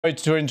Sorry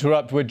to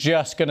interrupt. We're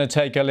just going to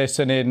take a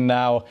listen in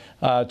now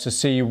to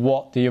see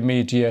what the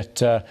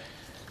immediate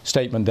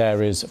statement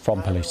there is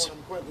from police.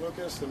 I'm Quentin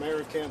Lucas, the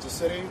mayor of Kansas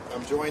City.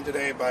 I'm joined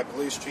today by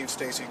Police Chief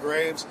Stacey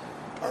Graves,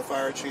 our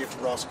Fire Chief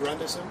Ross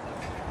Grundyson.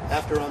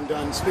 After I'm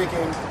done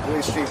speaking,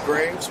 Police Chief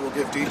Graves will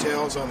give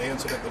details on the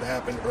incident that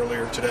happened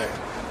earlier today.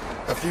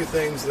 A few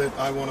things that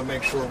I want to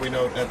make sure we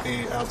note at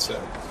the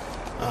outset.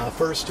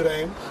 First,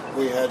 today,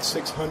 we had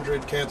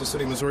 600 Kansas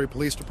City, Missouri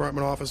Police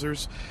Department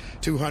officers,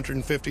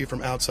 250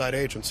 from outside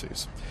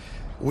agencies.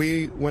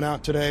 We went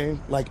out today,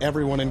 like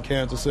everyone in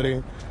Kansas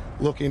City,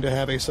 looking to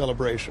have a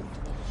celebration.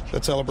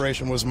 That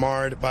celebration was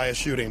marred by a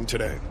shooting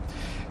today.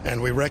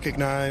 And we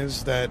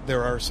recognize that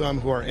there are some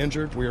who are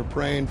injured. We are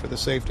praying for the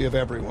safety of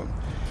everyone.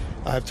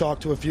 I've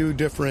talked to a few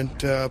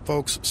different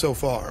folks so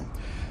far.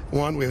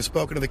 One, we have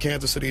spoken to the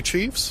Kansas City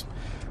Chiefs,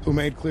 who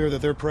made clear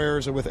that their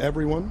prayers are with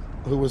everyone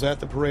who was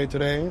at the parade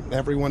today,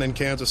 everyone in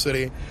Kansas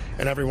City,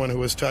 and everyone who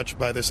was touched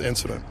by this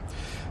incident.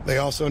 They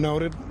also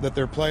noted that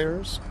their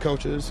players,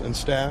 coaches, and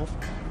staff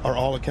are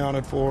all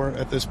accounted for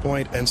at this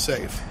point and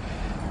safe.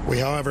 We,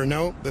 however,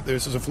 note that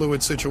this is a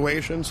fluid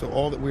situation, so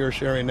all that we are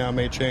sharing now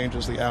may change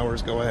as the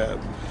hours go ahead.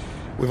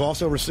 We've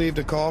also received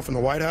a call from the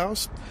White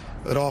House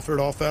that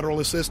offered all federal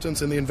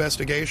assistance in the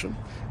investigation.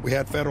 We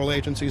had federal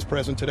agencies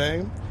present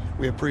today.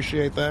 We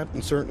appreciate that,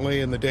 and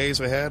certainly in the days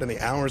ahead and the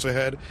hours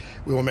ahead,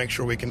 we will make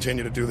sure we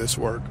continue to do this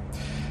work.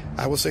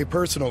 I will say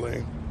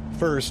personally,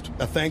 first,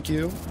 a thank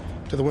you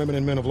to the women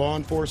and men of law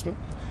enforcement,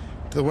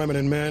 to the women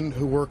and men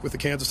who work with the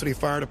Kansas City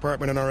Fire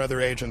Department and our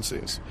other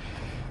agencies.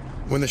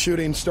 When the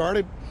shooting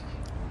started,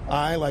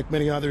 I, like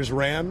many others,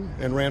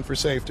 ran for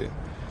safety.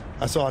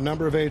 I saw a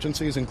number of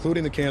agencies,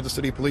 including the Kansas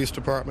City Police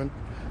Department,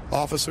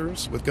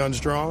 officers with guns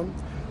drawn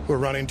who were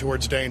running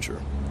towards danger.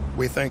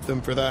 We thank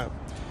them for that.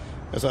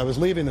 As I was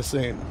leaving the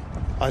scene,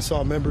 I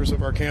saw members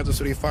of our Kansas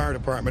City Fire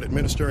Department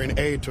administering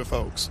aid to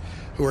folks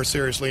who are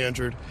seriously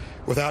injured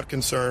without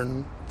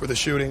concern for the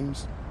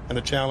shootings and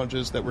the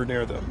challenges that were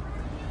near them.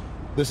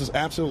 This is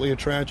absolutely a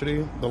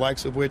tragedy, the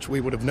likes of which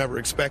we would have never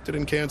expected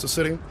in Kansas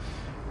City,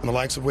 and the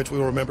likes of which we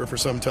will remember for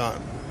some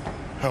time.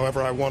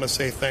 However, I want to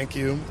say thank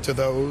you to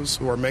those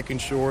who are making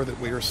sure that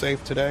we are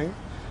safe today,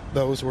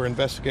 those who are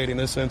investigating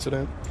this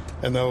incident,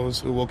 and those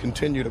who will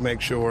continue to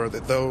make sure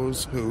that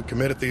those who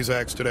committed these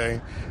acts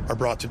today are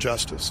brought to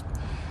justice.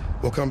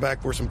 We'll come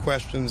back for some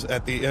questions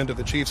at the end of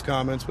the Chief's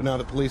comments, but now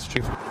the Police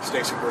Chief,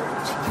 Stacey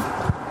Graves.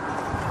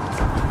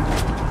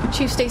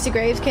 Chief Stacey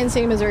Graves, Kansas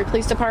City, Missouri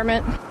Police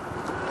Department.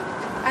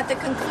 At the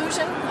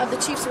conclusion of the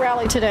Chiefs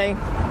rally today,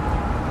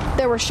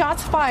 there were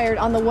shots fired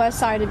on the west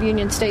side of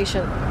Union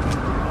Station.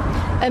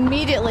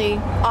 Immediately,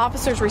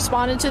 officers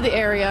responded to the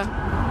area,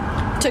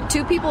 took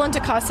 2 people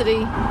into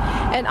custody,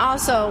 and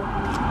also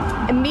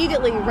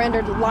immediately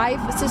rendered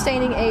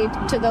life-sustaining aid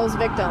to those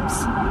victims.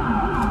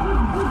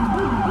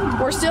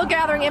 We're still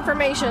gathering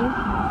information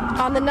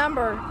on the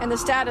number and the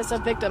status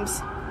of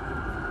victims.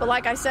 But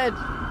like I said,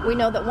 we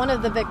know that one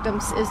of the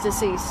victims is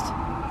deceased.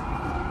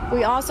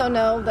 We also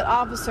know that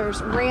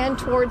officers ran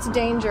towards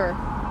danger.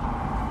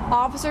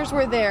 Officers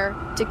were there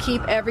to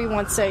keep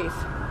everyone safe.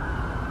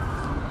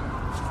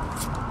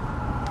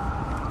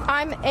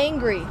 I'm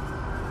angry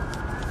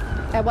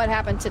at what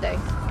happened today.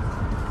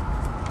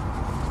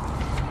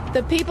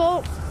 The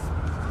people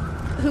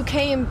who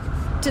came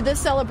to this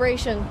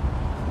celebration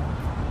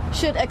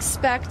should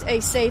expect a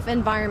safe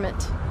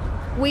environment.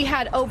 We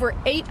had over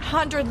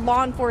 800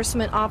 law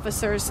enforcement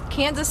officers,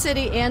 Kansas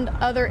City and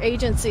other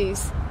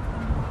agencies,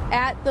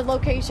 at the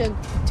location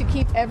to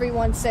keep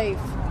everyone safe.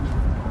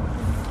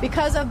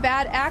 Because of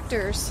bad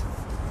actors,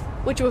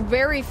 which were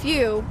very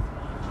few,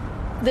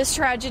 this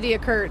tragedy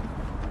occurred,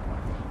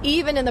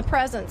 even in the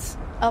presence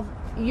of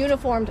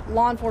uniformed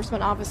law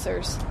enforcement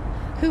officers,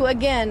 who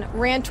again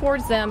ran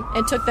towards them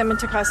and took them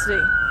into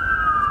custody.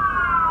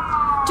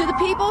 To the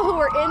people who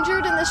were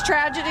injured in this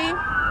tragedy,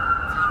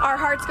 our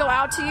hearts go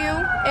out to you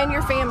and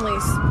your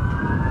families.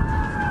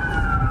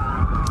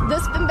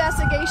 This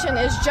investigation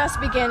is just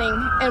beginning,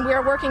 and we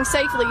are working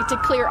safely to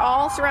clear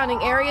all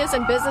surrounding areas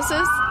and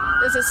businesses.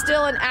 This is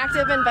still an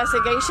active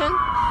investigation.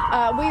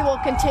 We will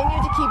continue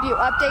to keep you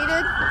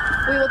updated.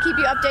 We will keep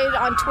you updated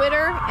on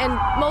Twitter and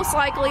most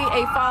likely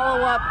a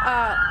follow-up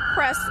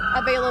press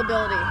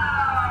availability.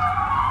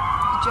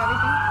 Did you have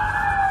anything?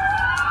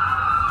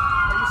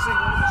 Are you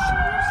saying one of the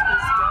shooters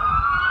is dead?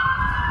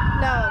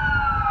 No.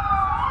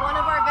 One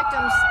of our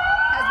victims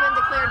has been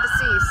declared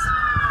deceased.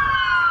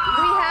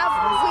 We have.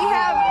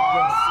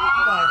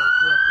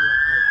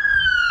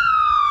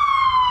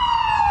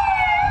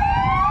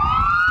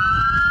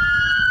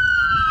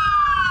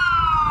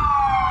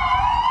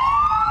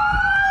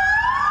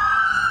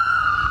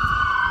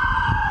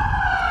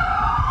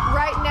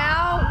 Right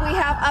now, we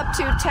have up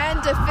to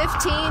 10 to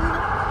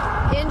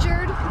 15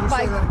 injured.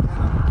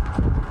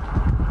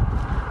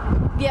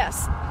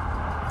 Yes.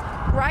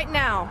 Right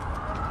now,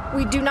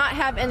 we do not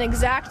have an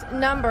exact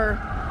number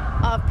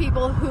of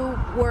people who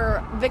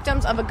were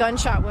victims of a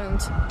gunshot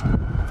wound.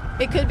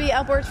 It could be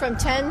upwards from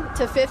 10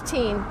 to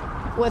 15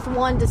 with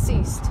one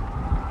deceased.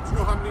 you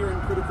know how many are in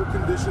critical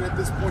condition at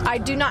this point? I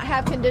do not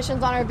have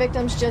conditions on our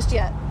victims just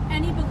yet.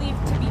 Any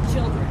believed to be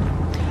children?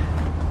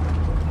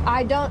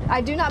 I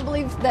do not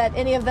believe that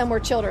any of them were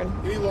children.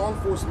 Any law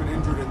enforcement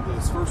injured in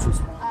this? First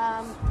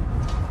responders?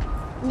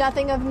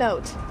 Nothing of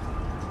note.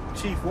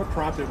 Chief, what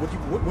prompted?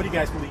 What do you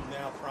guys believe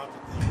now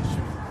prompted the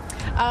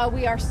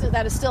shooting?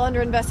 That is still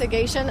under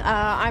investigation.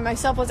 I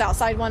myself was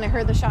outside when I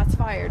heard the shots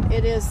fired.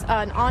 It is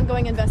an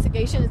ongoing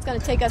investigation. It's going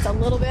to take us a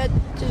little bit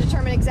to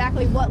determine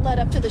exactly what led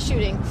up to the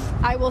shooting.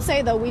 I will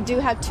say, though, we do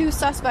have 2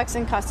 suspects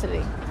in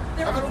custody.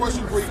 There I have a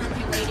question for you.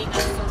 Circulating on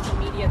social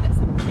media that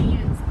some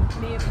fans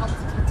may have helped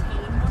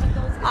contain one of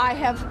those.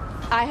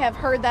 I have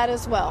heard that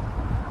as well.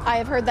 I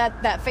have heard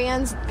that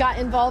fans got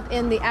involved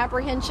in the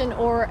apprehension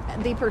or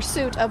the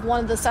pursuit of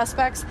one of the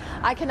suspects.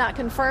 I cannot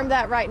confirm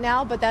that right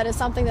now, but that is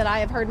something that I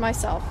have heard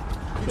myself.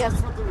 Can you Yes.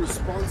 talk about the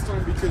response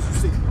time? Because you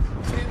say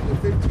 10 to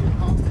 15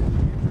 hostages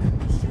injured in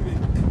the shooting.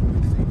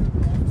 There's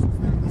 800 officers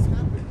there. This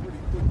happened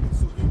pretty quickly.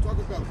 So can you talk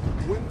about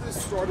when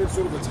this started,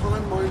 sort of a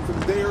timeline from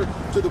there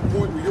to the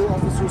point where your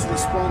officers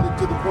responded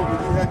to the point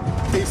where you had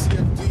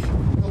KCFD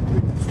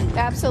helping to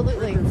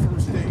Absolutely. render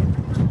first aid?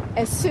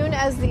 As soon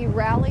as the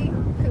rally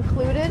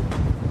concluded,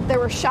 there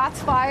were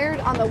shots fired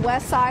on the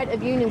west side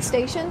of Union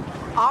Station.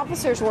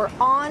 Officers were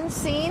on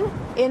scene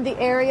in the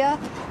area.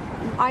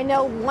 I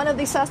know one of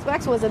the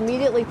suspects was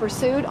immediately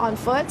pursued on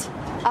foot.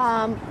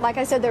 Like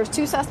I said, there's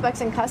 2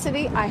 suspects in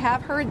custody. I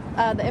have heard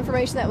the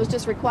information that was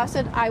just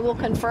requested. I will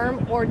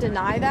confirm or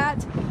deny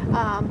that.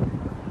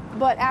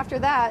 But after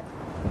that,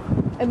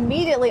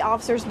 immediately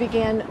officers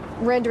began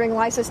rendering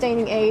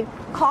life-sustaining aid,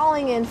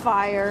 calling in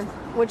fire,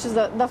 which is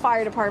the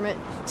fire department,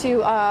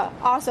 to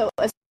also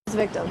assist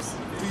victims.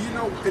 Do you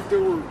know if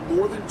there were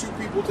more than 2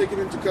 people taken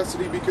into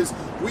custody? Because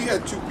we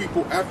had 2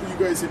 people, after you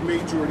guys had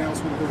made your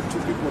announcement, there were 2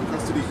 people in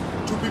custody,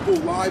 2 people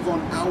live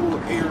on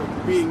our air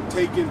being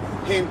taken,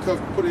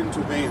 handcuffed, put into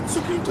vans.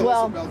 So can you tell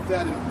us about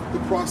that and the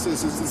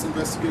process as this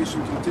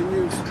investigation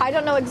continues? I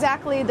don't know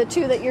exactly the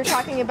 2 that you're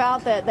talking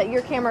about that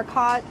your camera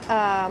caught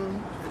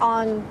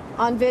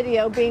on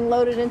video being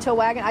loaded into a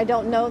wagon. I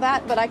don't know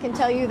that, but I can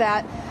tell you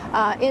that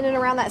in and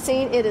around that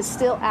scene, it is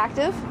still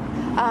active.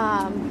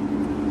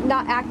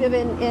 Not active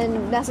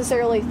in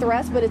necessarily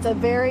threats, but it's a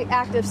very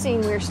active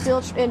scene. We're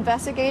still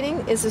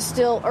investigating. This is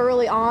still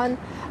early on.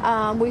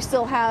 We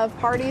still have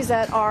parties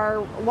that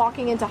are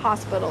walking into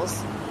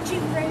hospitals.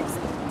 Chief Graves,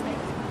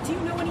 do you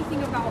know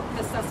anything about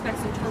the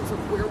suspects in terms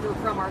of where they're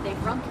from? Are they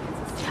from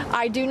Kansas City?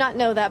 I do not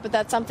know that, but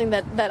that's something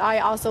that I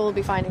also will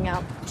be finding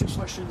out. 2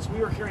 questions.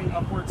 We were hearing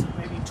upwards of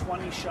maybe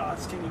 20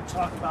 shots. Can you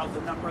talk about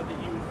the number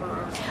that you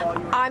heard while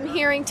you were I'm there?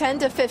 hearing 10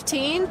 to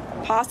 15,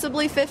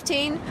 possibly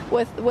 15,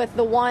 with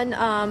the one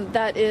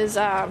that is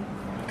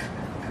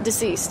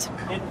deceased.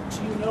 And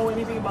do you know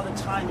anything about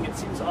the timing? It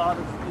seems odd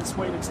if it's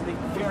waited to the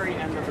very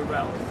end of the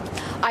rally.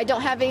 I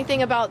don't have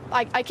anything about,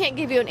 I can't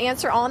give you an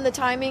answer on the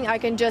timing. I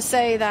can just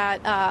say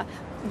that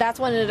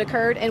that's when it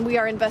occurred, and we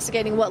are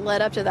investigating what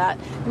led up to that.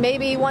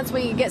 Maybe once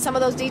we get some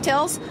of those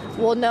details,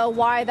 we'll know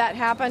why that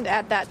happened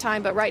at that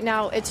time, but right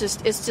now it's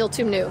still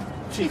too new.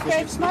 Chief,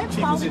 Graves, my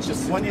was it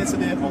just one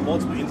incident or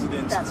multiple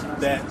incidents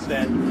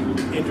that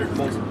injured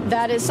multiple?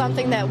 That is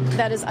something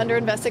that is under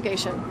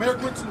investigation. Mayor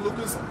Quinton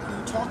Lucas,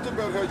 you talked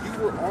about how you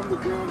were on the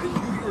ground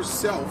and you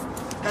yourself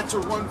had to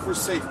run for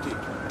safety.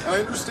 And I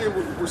understand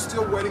we're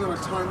still waiting on a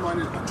timeline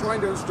and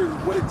trying to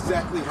understand what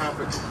exactly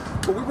happened.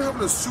 But we were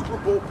having a Super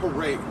Bowl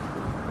parade,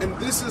 and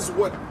this is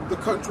what the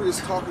country is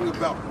talking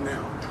about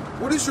now.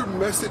 What is your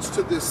message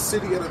to this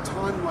city at a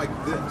time like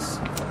this?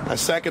 I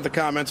second the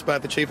comments by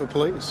the Chief of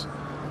Police.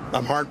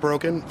 I'm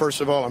heartbroken.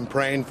 First of all, I'm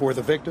praying for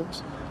the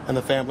victims and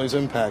the families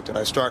impacted.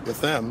 I start with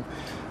them.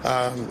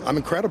 I'm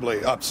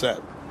incredibly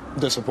upset,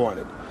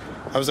 disappointed.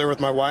 I was there with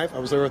my wife. I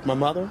was there with my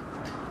mother.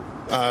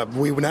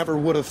 We never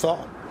would have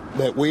thought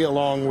that we,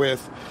 along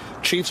with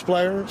Chiefs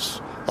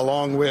players,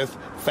 along with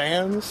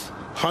fans,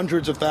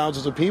 hundreds of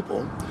thousands of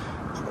people,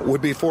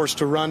 would be forced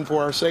to run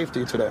for our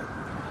safety today.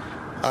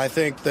 I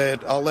think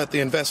that I'll let the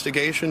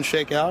investigation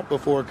shake out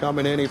before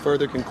coming to any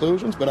further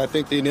conclusions, but I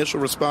think the initial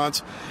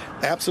response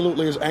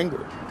absolutely is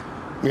anger.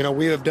 You know,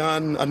 we have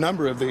done a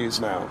number of these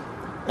now,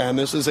 and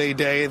this is a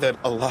day that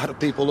a lot of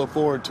people look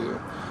forward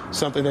to,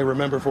 something they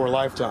remember for a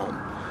lifetime.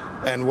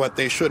 And what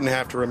they shouldn't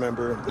have to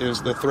remember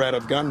is the threat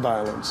of gun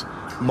violence,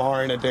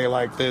 marring a day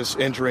like this,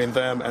 injuring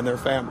them and their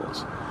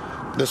families.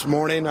 This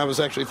morning, I was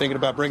actually thinking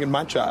about bringing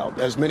my child,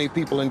 as many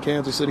people in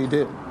Kansas City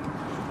did.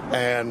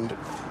 And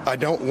I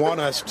don't want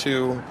us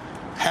to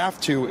have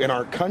to, in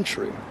our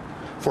country,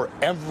 for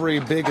every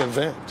big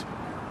event,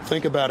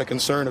 think about a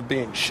concern of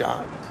being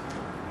shot.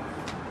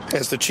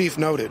 As the chief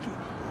noted,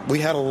 we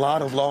had a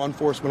lot of law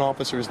enforcement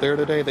officers there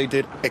today. They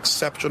did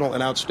exceptional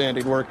and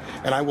outstanding work,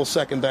 and I will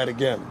second that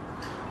again.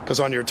 Because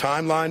on your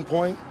timeline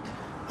point,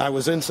 I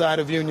was inside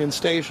of Union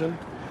Station.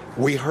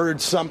 We heard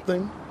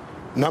something.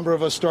 A number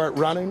of us start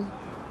running,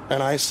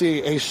 and I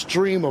see a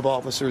stream of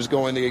officers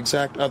going the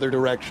exact other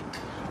direction,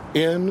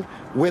 in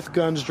with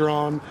guns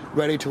drawn,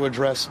 ready to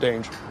address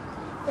danger.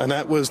 And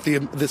that was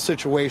the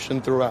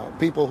situation throughout.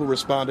 People who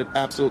responded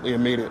absolutely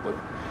immediately.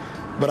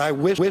 But I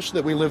wish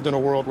that we lived in a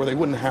world where they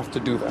wouldn't have to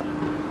do that.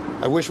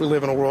 I wish we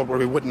live in a world where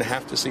we wouldn't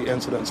have to see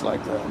incidents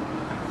like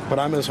that. But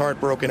I'm as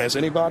heartbroken as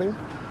anybody.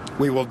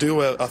 We will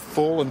do a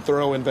full and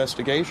thorough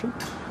investigation.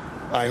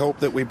 I hope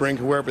that we bring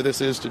whoever this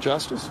is to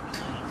justice,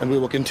 and we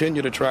will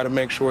continue to try to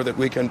make sure that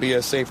we can be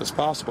as safe as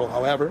possible.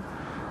 However,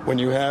 when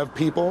you have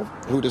people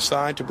who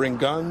decide to bring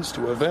guns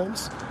to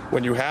events,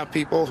 when you have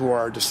people who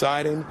are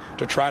deciding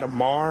to try to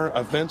mar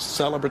events,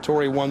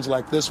 celebratory ones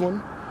like this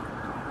one,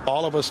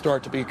 all of us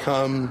start to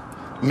become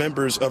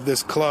members of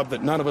this club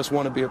that none of us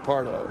want to be a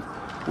part of,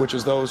 which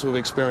is those who have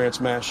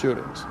experienced mass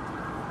shootings.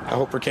 I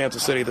hope for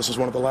Kansas City this is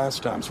one of the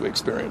last times we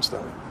experience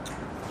them.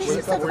 This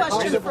is a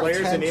question the for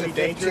players in any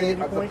danger at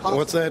any point?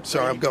 What's that?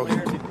 Sorry, I'm going.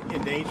 Players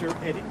in danger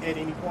at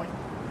any point?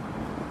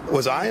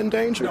 Was I in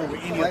danger? No,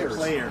 any other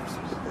players.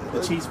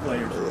 The Chiefs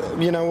players.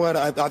 You know what?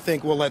 I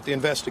think we'll let the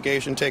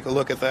investigation take a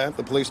look at that.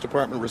 The police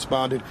department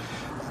responded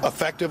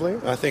effectively,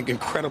 I think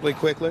incredibly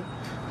quickly,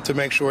 to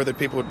make sure that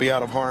people would be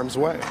out of harm's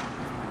way.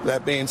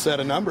 That being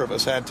said, a number of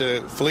us had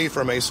to flee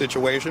from a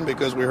situation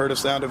because we heard a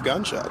sound of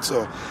gunshots.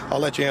 So I'll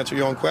let you answer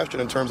your own question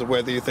in terms of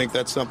whether you think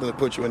that's something that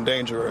puts you in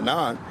danger or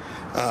not.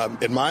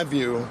 In my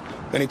view,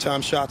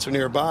 anytime shots are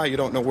nearby, you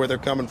don't know where they're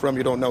coming from,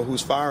 you don't know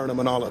who's firing them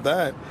and all of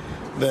that,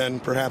 then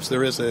perhaps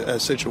there is a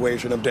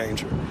situation of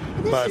danger.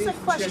 This is a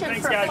question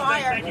Thanks, for guys.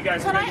 fire. Thank you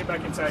guys. Can We're I, gonna get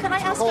back inside. can I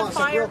ask Hold a on,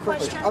 fire real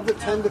quickly. question? Of the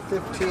 10 to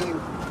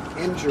 15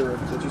 injured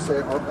that you say,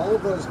 are all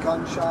of those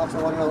gunshots?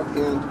 I want to know,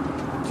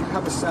 and do you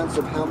have a sense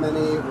of how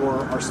many, or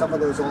are some of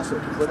those also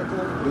critical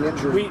and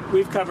injured?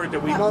 We've covered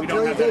that. We don't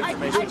have that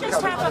information. I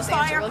just have a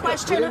fire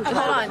question about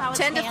Hold how on. it's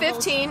 10 to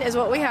handled. 15 is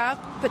what we have.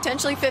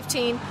 Potentially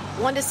 15.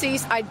 One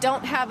deceased. I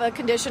don't have a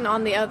condition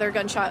on the other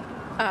gunshot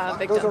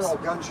victims. Those are all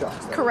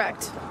gunshots, though.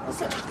 Correct.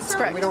 Okay.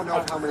 Correct. We don't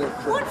know how many are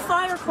critical. One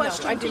fire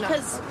question, I do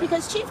not.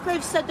 because Chief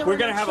Graves said there We're were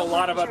going to have a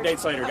lot of children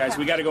updates later, guys. Okay.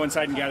 We got to go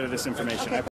inside and gather this information. Okay.